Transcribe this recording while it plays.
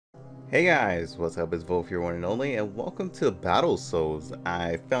Hey guys, what's up? It's Volf, your one and only, and welcome to Battle Souls.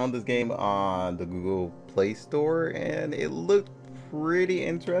 I found this game on the Google Play Store, and it looked pretty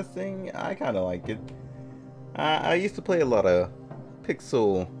interesting. I kind of like it. I used to play a lot of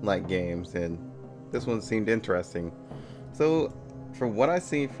pixel-like games, and this one seemed interesting. So, from what I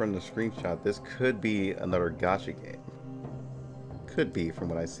see from the screenshot, this could be another Gacha game. Could be, from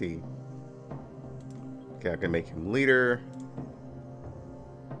what I see. Okay, I can make him leader.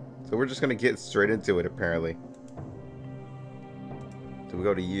 So we're just gonna get straight into it, apparently. So we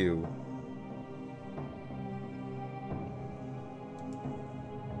go to you.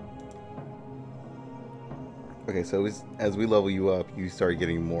 Okay, so as we level you up, you start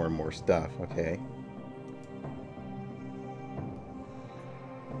getting more and more stuff, okay?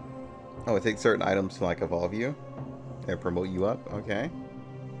 Oh, it takes certain items to like evolve you and promote you up, okay?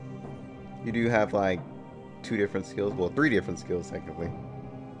 You do have like 2 different skills, well 3 different skills technically.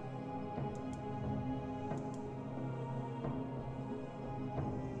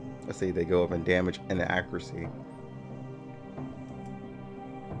 Let's see, they go up in damage and accuracy.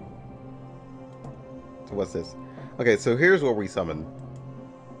 So what's this? Okay, so here's what we summon.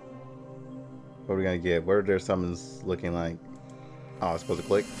 What are we gonna get? What are their summons looking like? Oh, I'm supposed to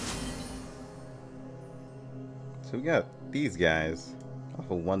click. So we got these guys off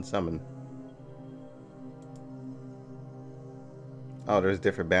of one summon. Oh, there's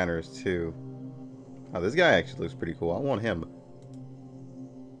different banners too. Oh, this guy actually looks pretty cool. I want him.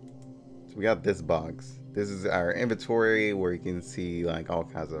 So we got this box. This is our inventory where you can see like all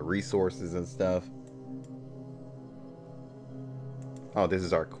kinds of resources and stuff. Oh, this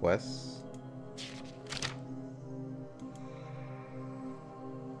is our quests.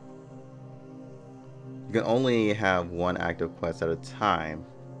 You can only have one active quest at a time.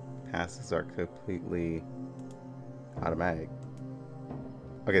 Passes are completely automatic.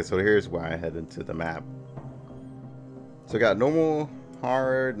 Okay, so here's where I head into the map. So we got normal,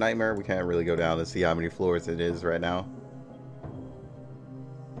 hard, nightmare. We can't really go down and see how many floors it is right now.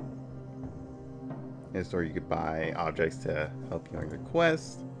 In the store you could buy objects to help you on your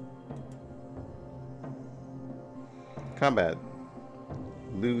quest. Combat.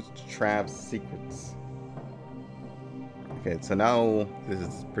 Loot, traps, secrets. Okay, so now this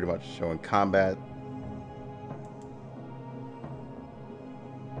is pretty much showing combat.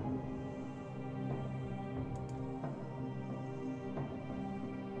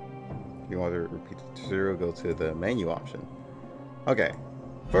 If you want to repeat the tutorial, go to the menu option. Okay,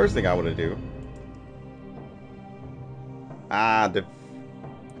 first thing I want to do. The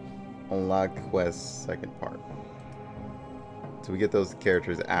unlock quest second part. So we get those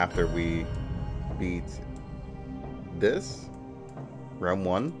characters after we beat this round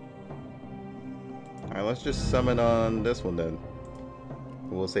 1. Alright, let's just summon on this one then.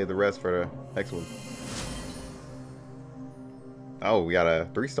 We'll save the rest for the next one. Oh, we got a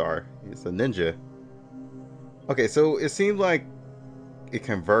 3-star. It's a ninja. Okay, so it seemed like it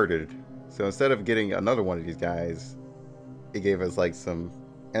converted. So instead of getting another one of these guys, it gave us like some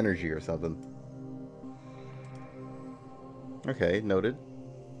energy or something. Okay, noted.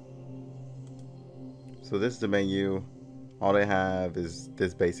 So this is the menu. All they have is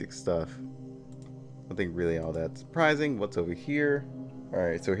this basic stuff. Nothing really all that surprising. What's over here?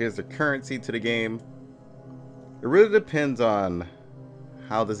 Alright, so here's the currency to the game. It really depends on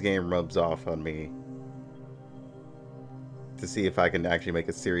how this game rubs off on me to see if I can actually make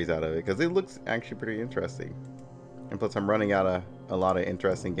a series out of it, because it looks actually pretty interesting. And plus I'm running out of a lot of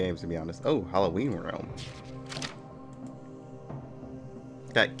interesting games, to be honest. Oh, Halloween Realm.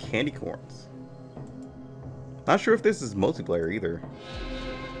 Got candy corns. Not sure if this is multiplayer either.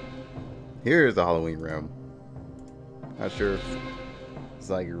 Here's the Halloween Realm. Not sure if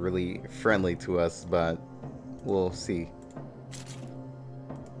it's like really friendly to us, but we'll see.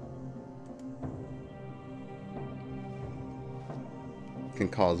 Can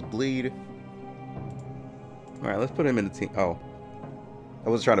cause bleed. Alright, let's put him in the team. Oh. I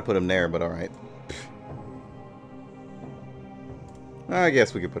was trying to put him there, but alright. I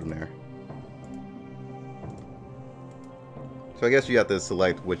guess we could put him there. So I guess you have to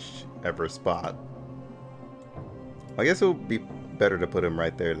select whichever spot. I guess it would be better to put him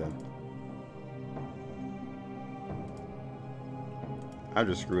right there then. I'm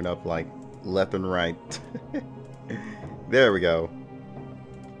just screwing up like left and right. There we go.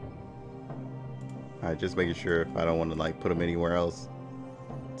 Alright, just making sure if I don't want to like put him anywhere else.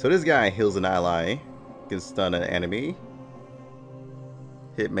 So this guy heals an ally, can stun an enemy.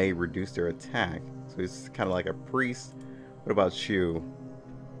 Hit may reduce their attack. So he's kind of like a priest. What about you?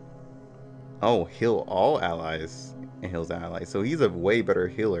 Oh, heal all allies and heals allies. So he's a way better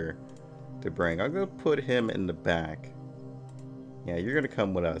healer to bring. I'm gonna put him in the back. Yeah, you're gonna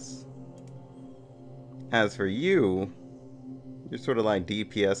come with us. As for you, you're sort of like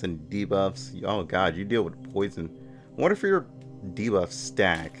DPS and debuffs. Oh god, you deal with poison. I wonder if your debuffs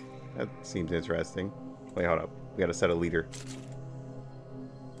stack. That seems interesting. Wait, hold up. We gotta set a leader.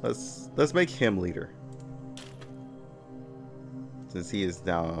 Let's make him leader. Since he is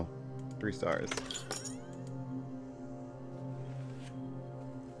now 3 stars.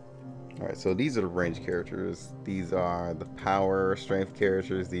 Alright, so these are the range characters. These are the power, strength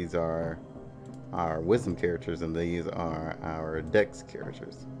characters. These are our wisdom characters. And these are our dex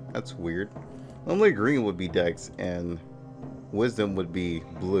characters. That's weird. Normally green would be dex and wisdom would be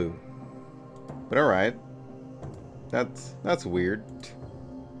blue. But alright. That's weird.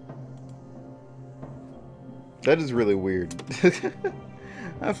 That is really weird.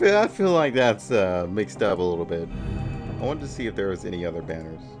 I feel like that's mixed up a little bit. I wanted to see if there was any other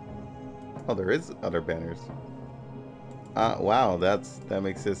banners. Oh, there is other banners. Wow, that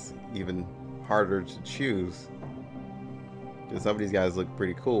makes this even harder to choose. Because some of these guys look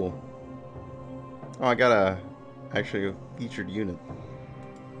pretty cool. Oh, I got a actually featured unit.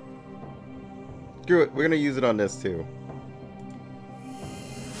 Screw it, we're gonna use it on this too.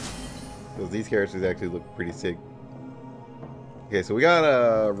 Because these characters actually look pretty sick. Okay, so we got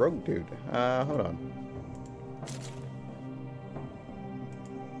a rogue dude. Hold on.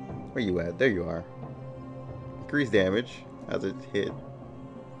 Where you at? There you are. Increase damage as it hit.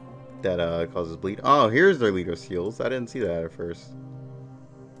 That causes bleed. Oh, here's their leader skills. I didn't see that at first.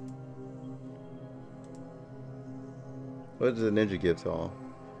 What does the ninja give to all?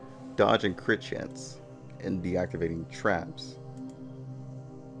 Dodge and crit chance. And deactivating traps.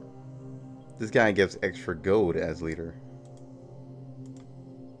 This guy gives extra gold as leader.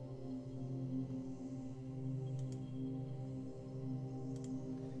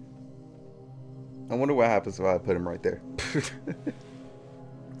 I wonder what happens if I put him right there.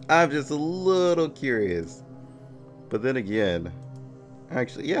 I'm just a little curious. But then again,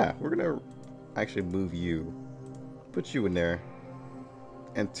 actually, yeah, we're gonna actually move you. Put you in there.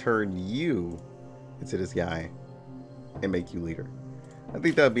 And turn you into this guy. And make you leader. I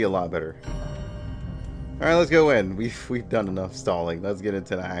think that'd be a lot better. Alright, let's go in. We've done enough stalling. Let's get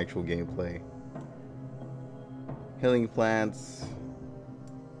into the actual gameplay. Healing plants.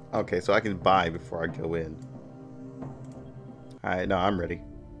 Okay, so I can buy before I go in. Alright, no, I'm ready.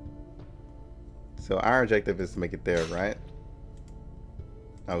 So our objective is to make it there, right?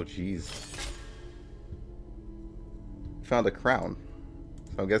 Oh, jeez. Found a crown.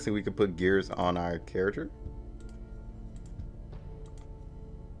 So I'm guessing we could put gears on our character.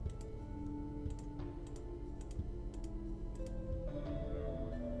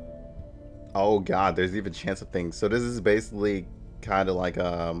 Oh god, there's even chance of things. So this is basically kind of like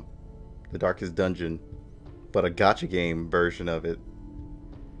the Darkest Dungeon, but a gacha game version of it.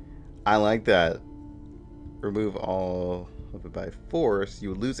 I like that. Remove all of it by force. You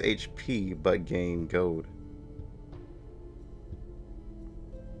would lose HP but gain gold.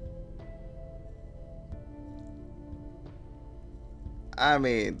 I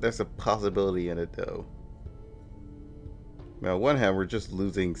mean, there's a possibility in it though. Now, on one hand, we're just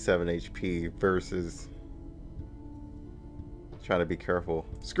losing 7 HP versus trying to be careful.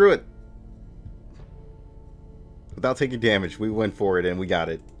 Screw it! Without taking damage, we went for it and we got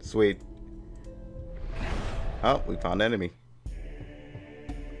it. Sweet. Oh, we found an enemy.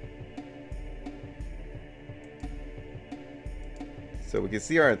 So we can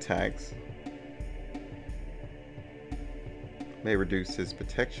see our attacks. May reduce his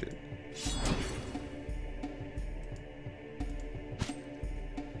protection.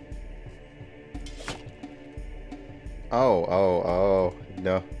 Oh,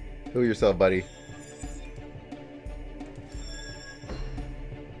 no. Heal yourself, buddy.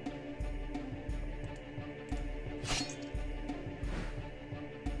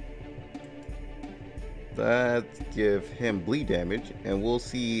 Let's give him bleed damage, and we'll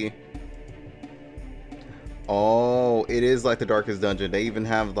see. Oh, it is like the Darkest Dungeon. They even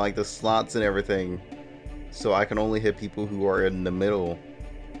have like the slots and everything. So I can only hit people who are in the middle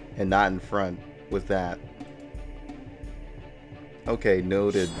and not in front with that. Okay,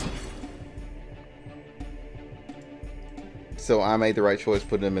 noted. So I made the right choice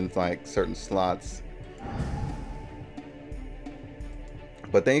putting them in like certain slots.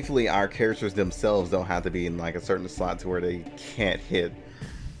 But thankfully our characters themselves don't have to be in like a certain slot to where they can't hit.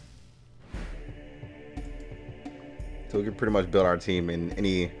 So we can pretty much build our team in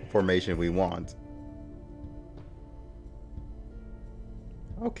any formation we want.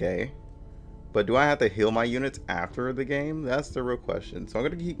 Okay. But do I have to heal my units after the game? That's the real question. So I'm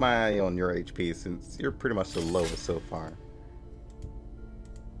going to keep my eye on your HP since you're pretty much the lowest so far.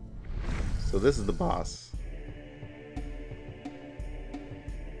 So this is the boss.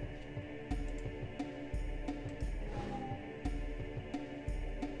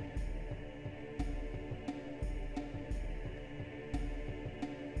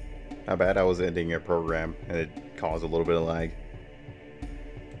 How bad I was ending your program and it caused a little bit of lag.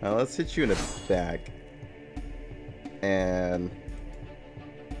 Now let's hit you in the back. And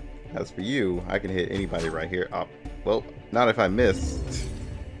as for you, I can hit anybody right here. Oh, well, not if I miss.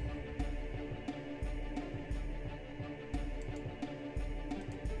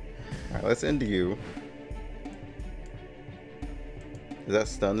 Alright, let's end you. Is that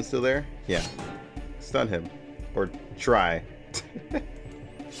stun still there? Yeah. Stun him. Or try.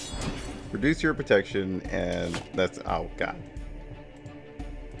 Reduce your protection, and that's... oh, God.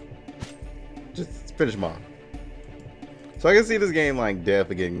 Just finish him off. So I can see this game, like,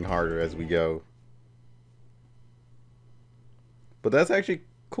 definitely getting harder as we go. But that's actually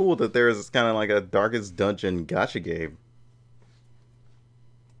cool that there's kind of like a Darkest Dungeon gacha game.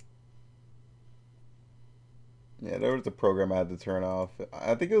 Yeah, there was a program I had to turn off.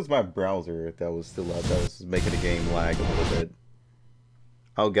 I think it was my browser that was still up that was making the game lag a little bit.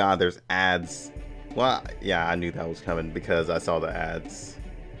 Oh God, there's ads. Well, yeah, I knew that was coming because I saw the ads.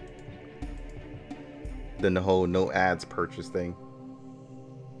 Then the whole no ads purchase thing.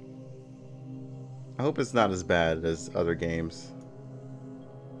 I hope it's not as bad as other games.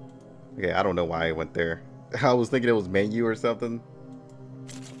 Okay, I don't know why I went there. I was thinking it was menu or something.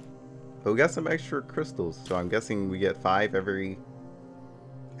 But we got some extra crystals, so I'm guessing we get 5 every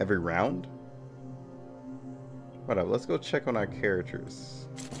round. Whatever, let's go check on our characters.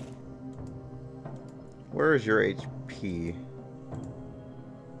 Where is your HP?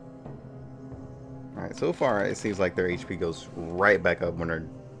 Alright, so far it seems like their HP goes right back up when they're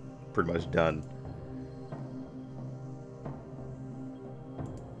pretty much done.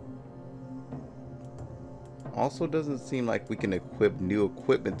 Also doesn't seem like we can equip new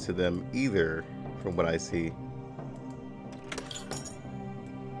equipment to them either, from what I see.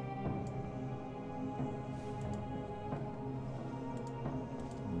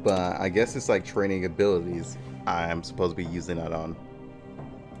 But I guess it's like training abilities I'm supposed to be using that on.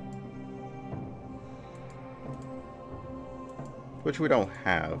 Which we don't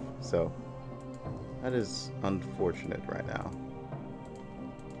have, so that is unfortunate right now.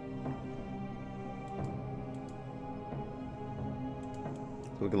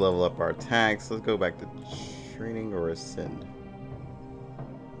 So we can level up our attacks. Let's go back to training or ascend.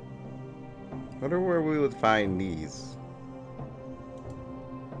 I wonder where we would find these.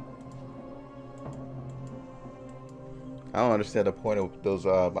 I don't understand the point of those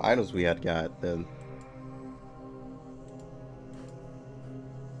items we had got then.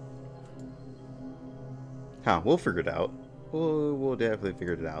 Huh, we'll figure it out. We'll definitely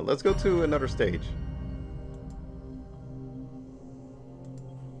figure it out. Let's go to another stage.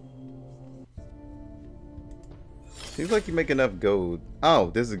 Seems like you make enough gold. Oh,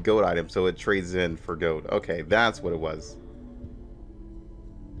 this is a gold item, so it trades in for gold. Okay, that's what it was.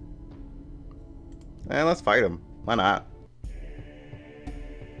 And let's fight him. Why not?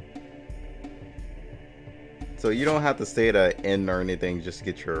 So you don't have to stay at an inn or anything just to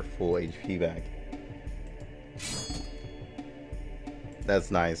get your full HP back. That's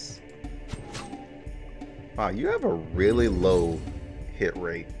nice. Wow, you have a really low hit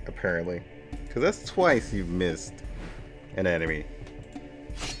rate, apparently. Because that's twice you've missed an enemy.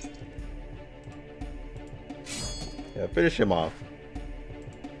 Yeah, finish him off.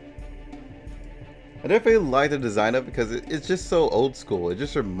 I definitely like the design of it because it's just so old school. It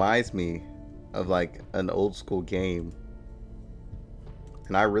just reminds me of like an old school game.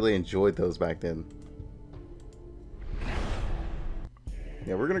 And I really enjoyed those back then.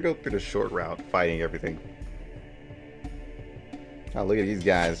 Yeah, we're gonna go through the short route, fighting everything. Oh, look at these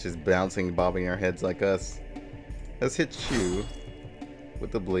guys just bouncing, bobbing our heads like us. Let's hit you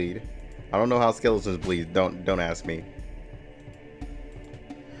with the bleed. I don't know how skeletons bleed. Don't ask me.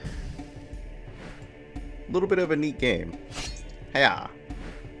 A little bit of a neat game. Yeah.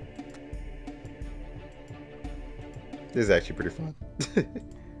 This is actually pretty fun.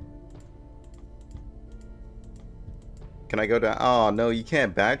 Can I go down? Oh, no, you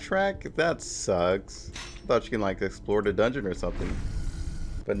can't backtrack? That sucks. I thought you can, like, explore the dungeon or something.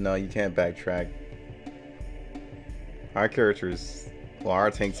 But no, you can't backtrack. Our characters... well, our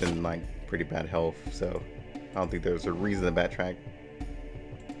tank's in, like, pretty bad health, so... I don't think there's a reason to backtrack.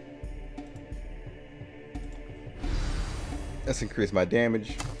 Let's increase my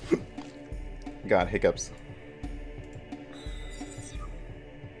damage. God, hiccups.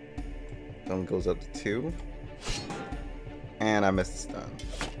 Stun goes up to 2. And I missed the stun.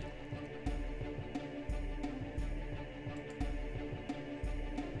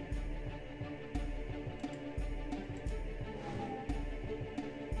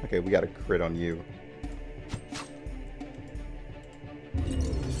 Okay, we got a crit on you.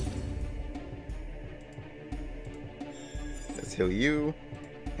 Let's heal you.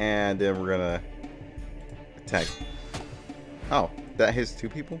 And then we're gonna attack. Oh, that hits 2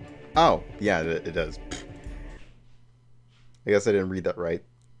 people? Oh, yeah, it does. I guess I didn't read that right.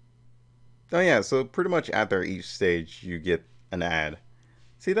 Oh yeah, so pretty much after each stage you get an ad.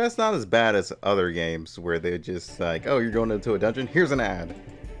 See, that's not as bad as other games where they're just like, oh, you're going into a dungeon, here's an ad.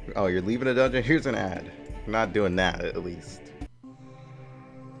 Oh, you're leaving a dungeon, here's an ad. We're not doing that, at least.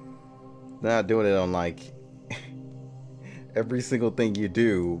 Not doing it on like every single thing you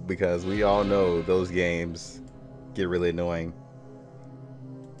do, because we all know those games get really annoying.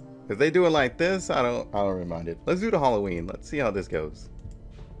 If they do it like this, I don't remind it. Let's do the Halloween. Let's see how this goes.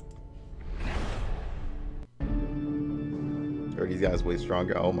 Are these guys way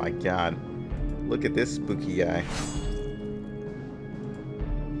stronger? Oh my god. Look at this spooky guy.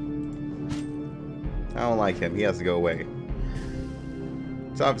 I don't like him. He has to go away.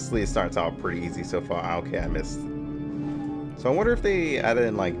 So obviously it starts out pretty easy so far. Okay, I missed. So I wonder if they added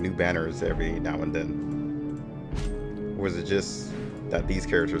in like new banners every now and then. Or is it just that these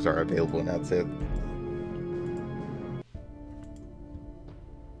characters are available and that's it?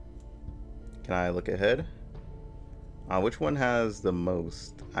 Can I look ahead? Which one has the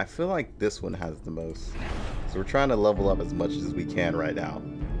most? I feel like this one has the most. So we're trying to level up as much as we can right now.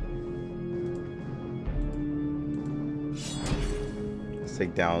 Let's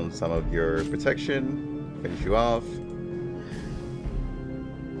take down some of your protection. Finish you off.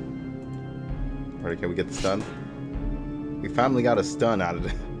 Alright, can we get the stun? We finally got a stun out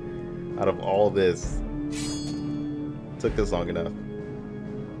of all this. Took this long enough.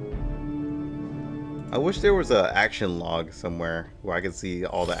 I wish there was an action log somewhere where I could see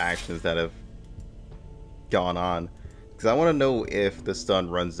all the actions that have gone on, because I want to know if the stun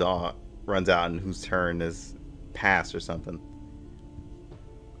runs out and whose turn is passed or something.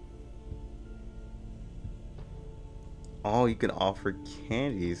 Oh, you can offer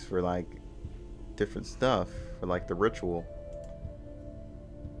candies for like different stuff for like the ritual.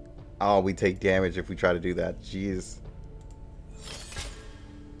 Oh, we take damage if we try to do that. Jeez.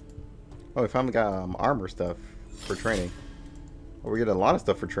 Oh, we finally got armor stuff for training. Oh, we get a lot of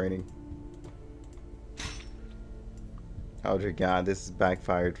stuff for training. Oh dear god, this is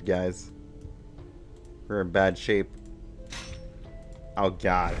backfired, guys. We're in bad shape. Oh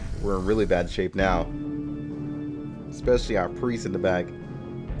god, we're in really bad shape now. Especially our priest in the back.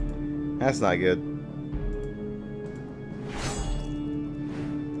 That's not good.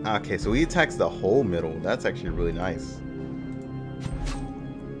 Okay, so he attacks the whole middle. That's actually really nice.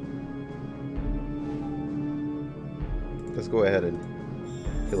 Let's go ahead and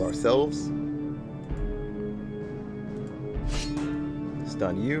heal ourselves.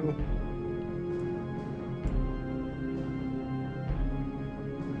 Stun you.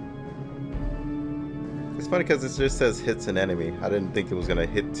 It's funny because it just says hits an enemy. I didn't think it was gonna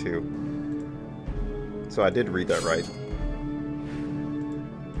hit 2. So I did read that right.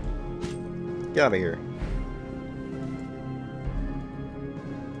 Get out of here.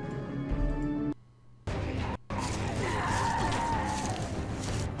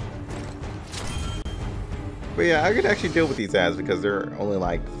 But yeah, I could actually deal with these ads because they're only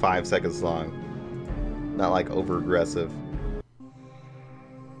like 5 seconds long. Not like over aggressive.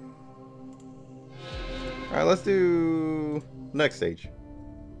 Alright, let's do next stage.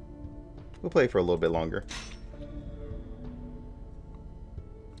 We'll play for a little bit longer.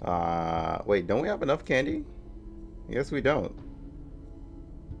 Wait, don't we have enough candy? Yes, we don't.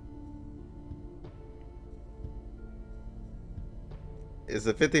 It's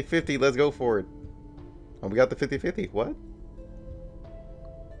a 50-50, let's go for it. Oh, we got the 50-50, what?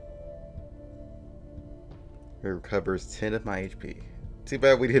 It recovers 10 of my HP. Too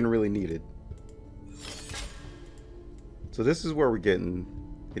bad we didn't really need it. So this is where we're getting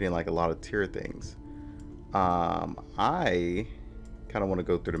like a lot of tier things. I kind of want to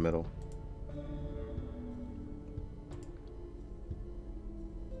go through the middle.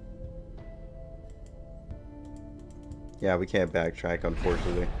 Yeah, we can't backtrack,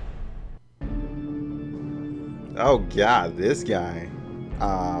 unfortunately. Oh god, this guy.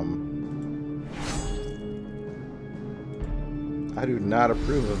 I do not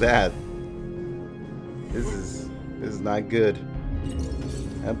approve of that. This is not good.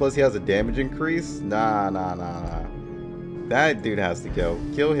 And plus he has a damage increase? Nah. That dude has to go.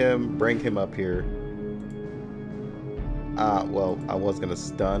 Kill him, bring him up here. Well, I was gonna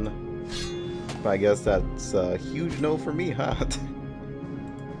stun. But I guess that's a huge no for me, huh?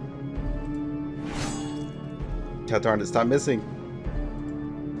 God darn it, stop missing.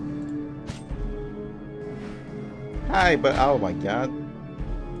 Hi, but oh my god.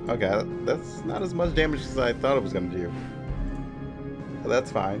 Okay, that's not as much damage as I thought it was gonna do. But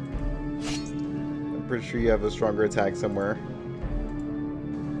that's fine. I'm pretty sure you have a stronger attack somewhere.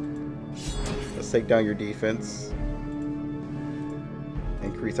 Let's take down your defense.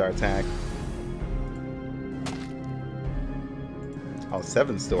 Increase our attack. Oh,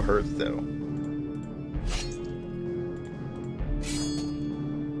 7 still hurts though.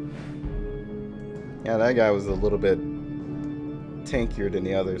 Yeah, that guy was a little bit tankier than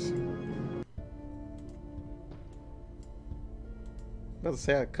the others. I was about to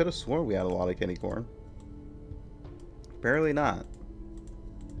say, I could have sworn we had a lot of candy corn. Apparently not.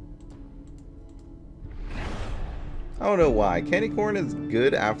 I don't know why. Candy corn is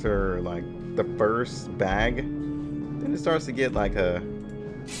good after like the first bag. Then it starts to get like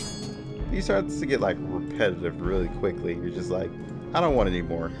repetitive really quickly. You're just like, I don't want any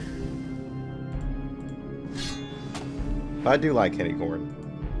more. But I do like candy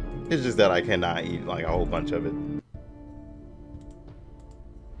corn. It's just that I cannot eat like a whole bunch of it.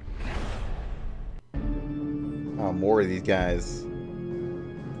 Oh, more of these guys.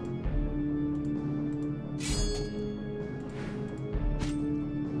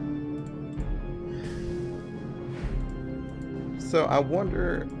 So I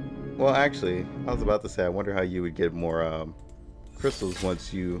wonder, well actually, I was about to say I wonder how you would get more crystals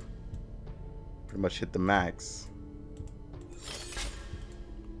once you pretty much hit the max.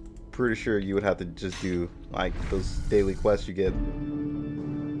 Pretty sure you would have to just do like those daily quests you get.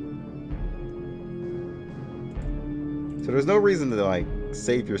 So there's no reason to like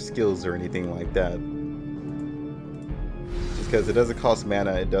save your skills or anything like that. Just because it doesn't cost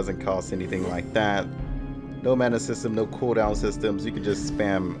mana, it doesn't cost anything like that. No mana system, no cooldown systems. You can just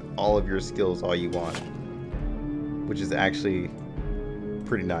spam all of your skills all you want, which is actually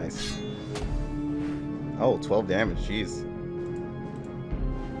pretty nice. Oh, 12 damage, jeez.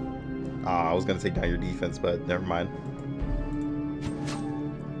 I was gonna take down your defense, but never mind.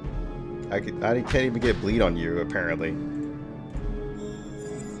 I can't even get bleed on you, apparently.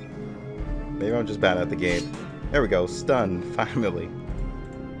 Maybe I'm just bad at the game. There we go, stun, finally.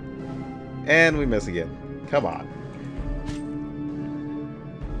 And we miss again. Come on.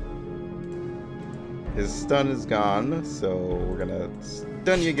 His stun is gone, so we're gonna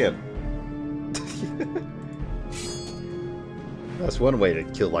stun you again. That's one way to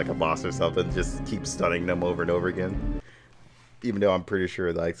kill like a boss or something, just keep stunning them over and over again. Even though I'm pretty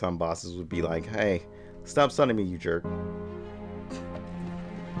sure like some bosses would be like, hey, stop stunning me, you jerk.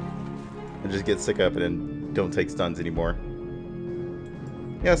 And just get sick of it and don't take stuns anymore.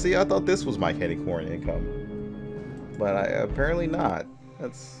 Yeah, see, I thought this was my candy corn income. But apparently not.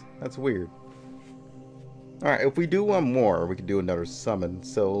 That's weird. Alright, if we do one more, we can do another summon.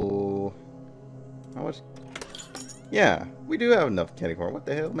 So, how much? Yeah, we do have enough candy corn. What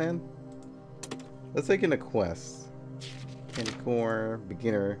the hell, man? Let's take in a quest. Candy corn,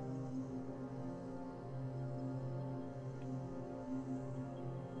 beginner.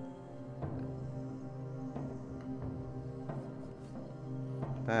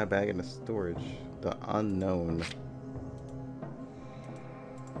 Buy a bag in the storage. The unknown.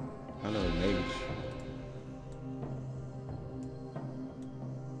 Unknown mage.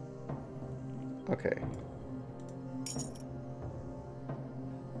 Okay.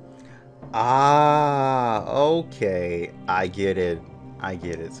 Ah, okay. I get it. I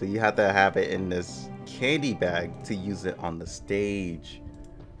get it. So you have to have it in this candy bag to use it on the stage.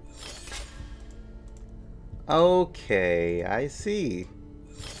 Okay, I see.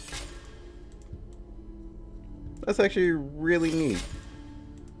 That's actually really neat.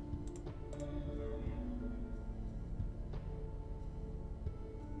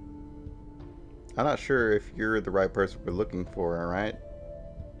 I'm not sure if you're the right person we're looking for, alright?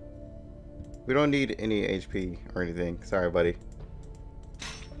 We don't need any HP or anything. Sorry, buddy.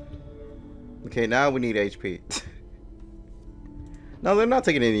 Okay, now we need HP. No, they're not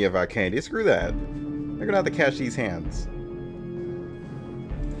taking any of our candy. Screw that. They're gonna have to catch these hands.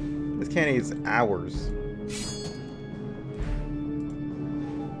 This candy is ours.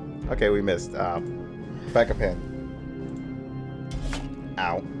 Okay, we missed. Backup hand.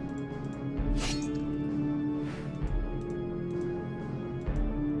 Ow.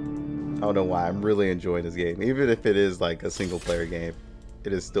 I don't know why. I'm really enjoying this game. Even if it is like a single player game.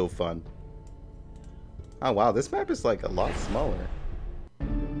 it is still fun. Oh wow, this map is like a lot smaller.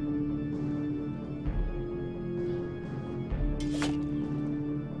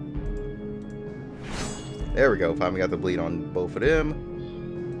 There we go. Finally got the bleed on both of them.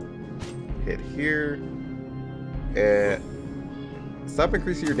 Hit here. And stop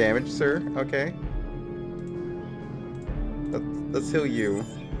increasing your damage, sir. Okay. Let's heal you.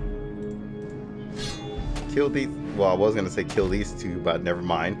 Kill these. Well, I was gonna say kill these two, but never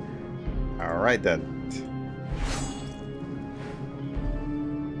mind. Alright then.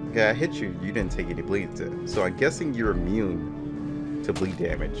 Okay, I hit you. You didn't take any bleeds. So I'm guessing you're immune to bleed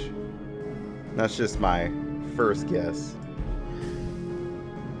damage. That's just my first guess.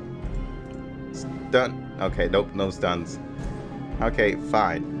 Stun. Okay, nope, no stuns. Okay,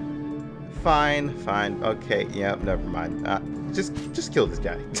 fine. Fine. Okay, yeah, never mind. Just kill this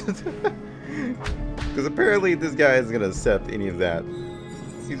guy. Because apparently this guy isn't gonna accept any of that.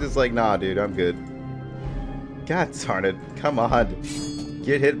 He's just like, nah, dude, I'm good. God darn it. Come on.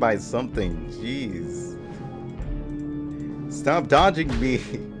 Get hit by something. Jeez. Stop dodging me.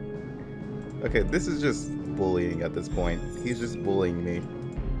 Okay, this is just bullying at this point. He's just bullying me.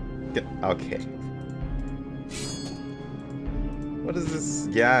 Okay. What is this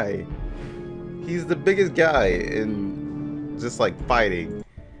guy? He's the biggest guy in just like fighting.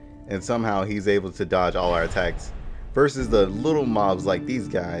 And somehow he's able to dodge all our attacks. Versus the little mobs like these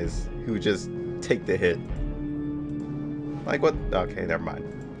guys who just take the hit. Like what? Okay, never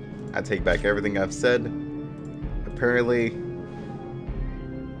mind. I take back everything I've said. Apparently,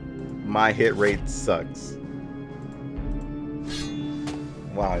 my hit rate sucks.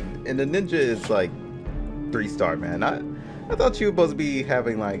 Wow, and the ninja is like 3-star, man. I thought you were supposed to be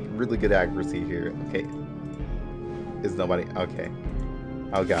having like really good accuracy here. Okay. Is nobody? Okay.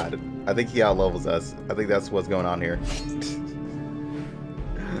 Oh god. I think he out levels us. I think that's what's going on here.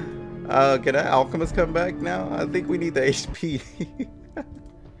 Can that alchemist come back now? I think we need the HP.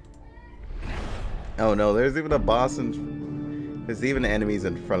 Oh no, there's even a boss and there's even enemies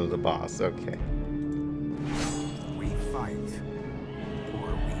in front of the boss. Okay. We fight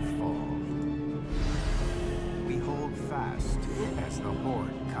or we fall. We hold fast as the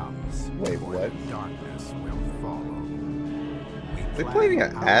horde comes. Wait, what? Darkness will follow. They're playing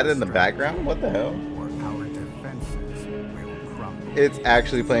an ad in the background? What the hell? Or our defenses will crumble. It's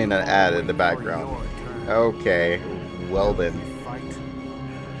actually playing an ad in the background. Okay, well then. Fight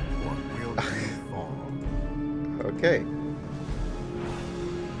or will we fall? Okay.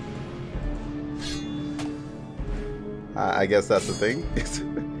 I guess that's the thing.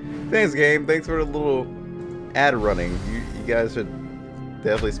 Thanks, game. Thanks for the little ad running. You guys should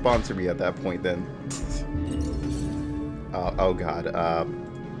definitely sponsor me at that point then. Oh god.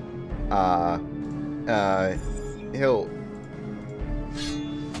 He'll...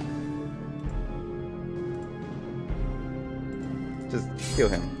 Just kill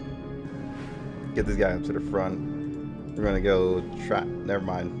him. Get this guy up to the front. We're gonna go try... Never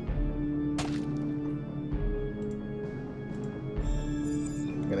mind.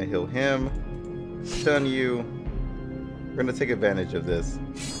 I'm gonna heal him. Stun you. We're gonna take advantage of this.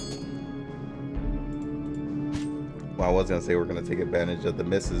 Well, I was gonna say we're gonna take advantage of the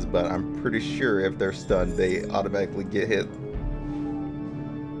misses, but I'm pretty sure if they're stunned, they automatically get hit.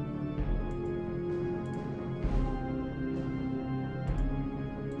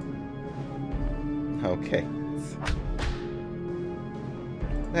 Okay.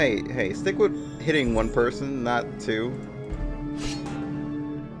 Hey, stick with hitting one person, not two.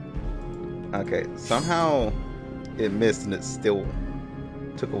 Okay, somehow it missed and it still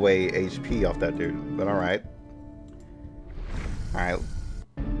took away HP off that dude, but alright. Alright.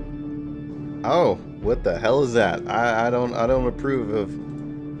 Oh, what the hell is that? I don't approve of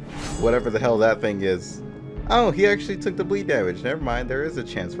whatever the hell that thing is. Oh, he actually took the bleed damage. Never mind, there is a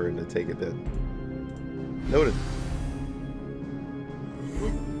chance for him to take it then. Noted.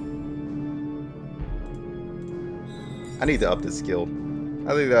 I need to up the skill.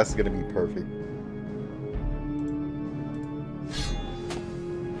 I think that's gonna be perfect.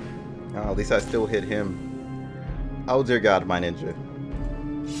 Oh, at least I still hit him. Oh dear God, my ninja.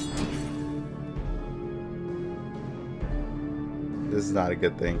 This is not a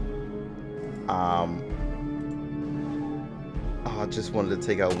good thing. Oh, I just wanted to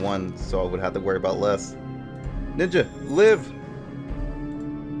take out one so I would have to worry about less. Ninja, live!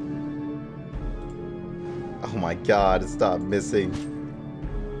 Oh my God, stop missing.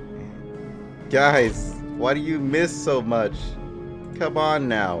 Guys, why do you miss so much? Come on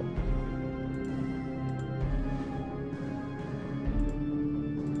now.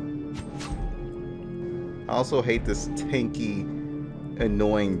 I also hate this tanky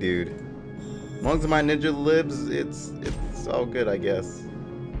annoying dude. As long as my ninja lives, it's all good, I guess.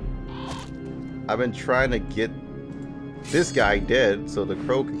 I've been trying to get this guy dead so the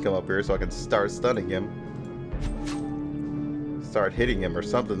crow can come up here so I can start stunning him. Start hitting him or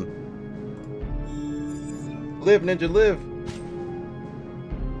something. Live, ninja, live!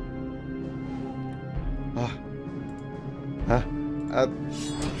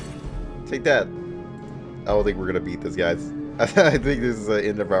 Take that. I don't think we're gonna beat this, guys. I think this is the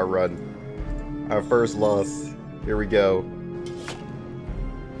end of our run. Our first loss. Here we go.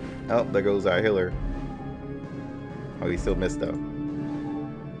 Oh, there goes our healer. Oh, he still missed though.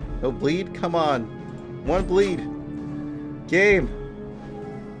 No bleed? Come on. One bleed. Game.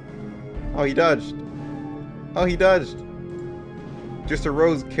 Oh, he dodged. Oh, he dodged. Just a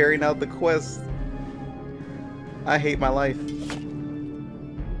rose carrying out the quest. I hate my life.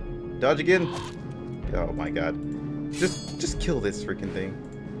 Dodge again. Oh my god. Just kill this freaking thing.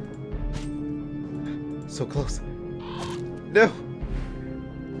 So close. No.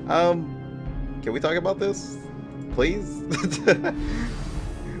 Can we talk about this? Please?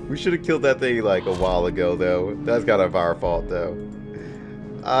 We should have killed that thing like a while ago though. That's kind of our fault though.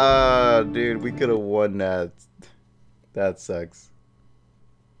 Dude, we could have won that. That sucks.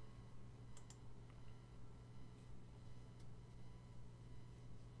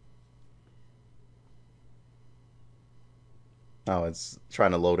 Oh, it's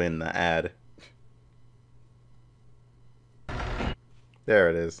trying to load in the ad. There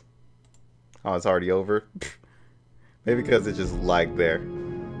it is. Oh, it's already over? Maybe because it just lagged there.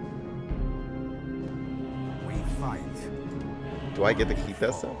 We fight. Do I get to keep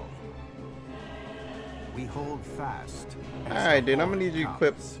that stuff? We hold fast. Alright, dude, I'm gonna need you to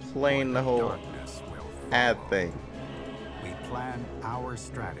quit playing the whole ad thing. We plan our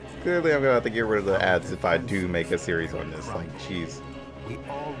strategy. Clearly, I'm gonna have to get rid of the ads if I do make a series on this. Like, jeez. We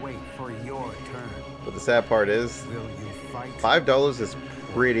all wait for your turn. But the sad part is, Will you fight? $5 is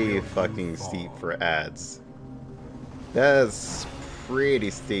pretty fucking steep for ads. That's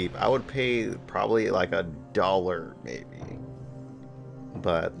pretty steep. I would pay probably like $1 maybe.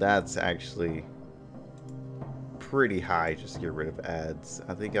 But that's actually pretty high just to get rid of ads.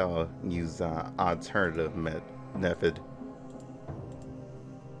 I think I'll use alternative method.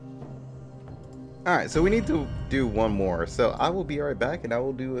 Alright, so we need to do one more. So I will be right back and I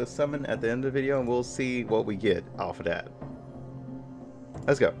will do a summon at the end of the video and we'll see what we get off of that.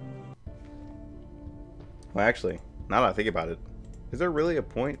 Let's go. Well, actually, now that I think about it, is there really a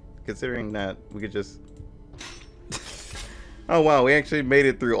point considering that we could just... Oh wow, we actually made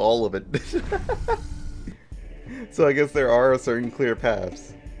it through all of it. So I guess there are certain clear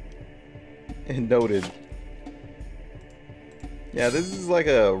paths. And noted. Yeah, this is like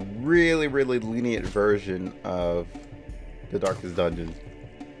a really, really lenient version of the Darkest Dungeon.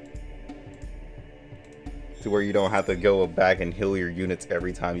 To where you don't have to go back and heal your units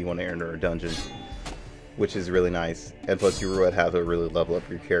every time you want to enter a dungeon. Which is really nice. And plus you would have to really level up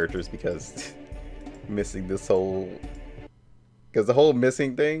your characters because missing this whole... Because the whole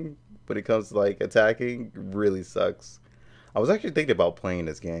missing thing, when it comes to like attacking, really sucks. I was actually thinking about playing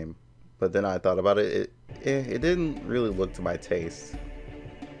this game. But then I thought about it, it didn't really look to my taste.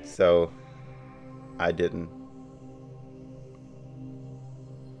 So, I didn't.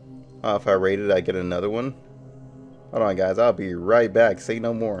 If I rate it, I get another one. Hold on guys, I'll be right back. Say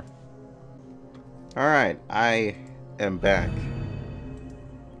no more. Alright, I am back.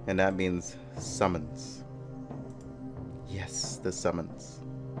 And that means summons. Yes, the summons.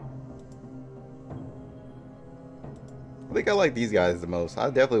 I think I like these guys the most. I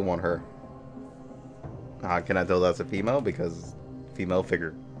definitely want her. Can I tell that's a female? Because female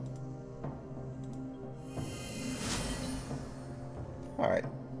figure. Alright.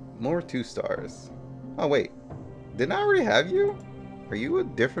 More 2 stars. Oh wait. Didn't I already have you? Are you a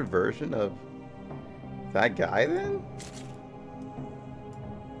different version of that guy then?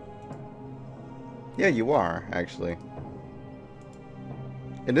 Yeah, you are, actually.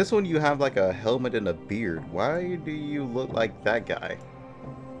 In this one you have like a helmet and a beard. Why do you look like that guy?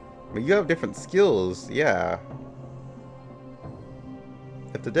 I mean, you have different skills, yeah.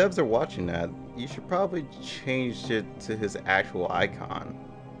 If the devs are watching that, you should probably change it to his actual icon.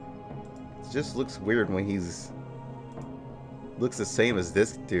 It just looks weird when he's... looks the same as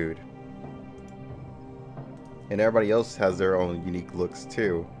this dude. And everybody else has their own unique looks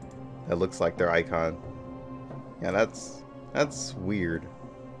too. That looks like their icon. Yeah, that's weird.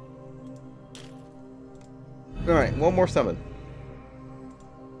 Alright, one more summon.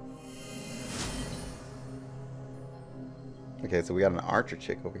 Okay, so we got an archer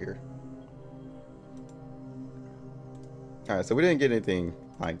chick over here. Alright, so we didn't get anything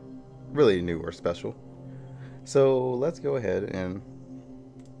like really new or special. So let's go ahead and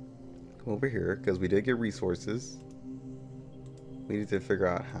go over here because we did get resources. We need to figure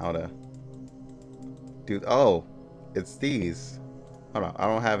out how to do. Oh, it's these. Hold on, I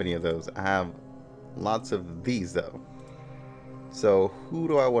don't have any of those. I have lots of these though. So who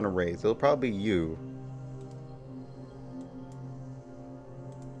do I want to raise? It'll probably be you.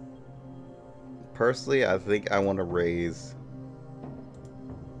 Personally, I think I want to raise.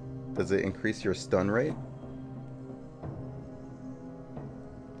 Does it increase your stun rate?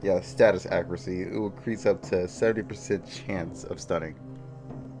 Yeah, status accuracy. It will increase up to 70% chance of stunning.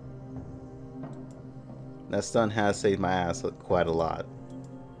 That stun has saved my ass quite a lot.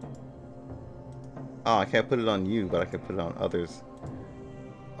 Oh, I can't put it on you, but I can put it on others.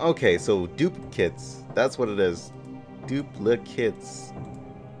 Okay, so duplicates. That's what it is. Duplicates.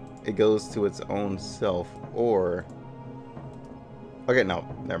 It goes to its own self, or... Okay, no,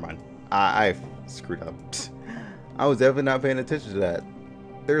 never mind. I screwed up. I was definitely not paying attention to that.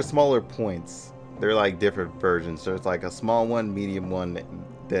 They're smaller points. They're like different versions. There's like a small one, medium one,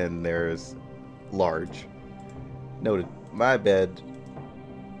 then there's large. Noted. My bad.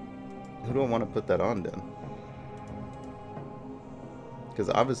 Who do I want to put that on then? Because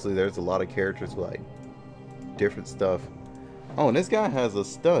obviously there's a lot of characters with like different stuff. Oh, and this guy has a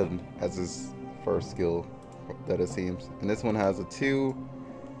stun as his first skill, that it seems. And this one has a 2.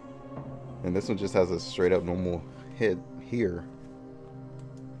 And this one just has a straight up normal hit here.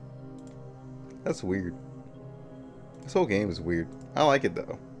 That's weird. This whole game is weird. I like it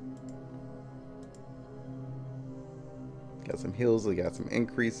though. Got some heals, we got some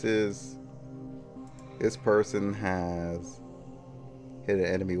increases. This person has hit an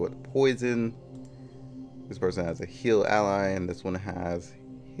enemy with poison. This person has a heal ally, and this one has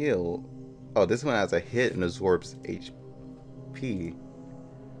heal. Oh, this one has a hit and absorbs HP.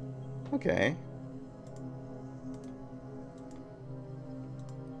 Okay.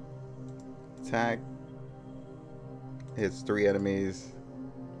 Attack. Hits 3 enemies.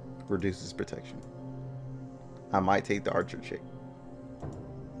 Reduces protection. I might take the archer chick.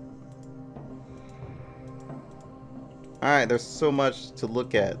 Alright, there's so much to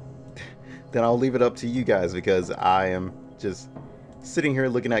look at. Then I'll leave it up to you guys because I am just sitting here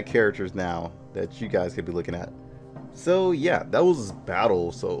looking at characters now that you guys could be looking at. So yeah, that was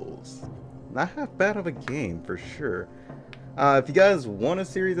Battle Souls. Not half bad of a game for sure. If you guys want a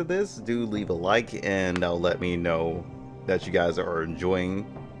series of this, do leave a like and that'll let me know that you guys are enjoying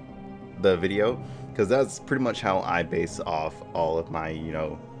the video, because that's pretty much how I base off all of my,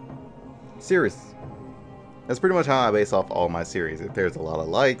 series. That's pretty much how I base off all my series. If there's a lot of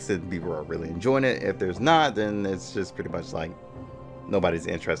likes and people are really enjoying it, if there's not, then it's just pretty much like nobody's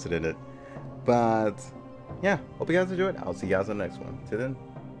interested in it. But yeah, hope you guys enjoyed. I'll see you guys on the next one. Till then,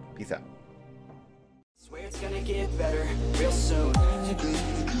 peace out. Swear it's gonna get better real soon.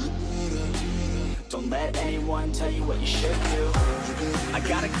 Don't let anyone tell you what you should do. I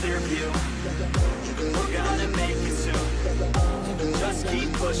got a clear view. We're gonna make it soon. Just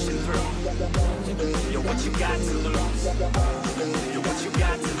keep pushing through. You're what you got to lose. You're what you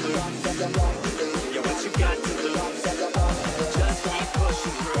got to lose. You're what you got to lose. Just keep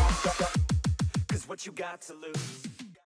pushing through. 'Cause what you got to lose.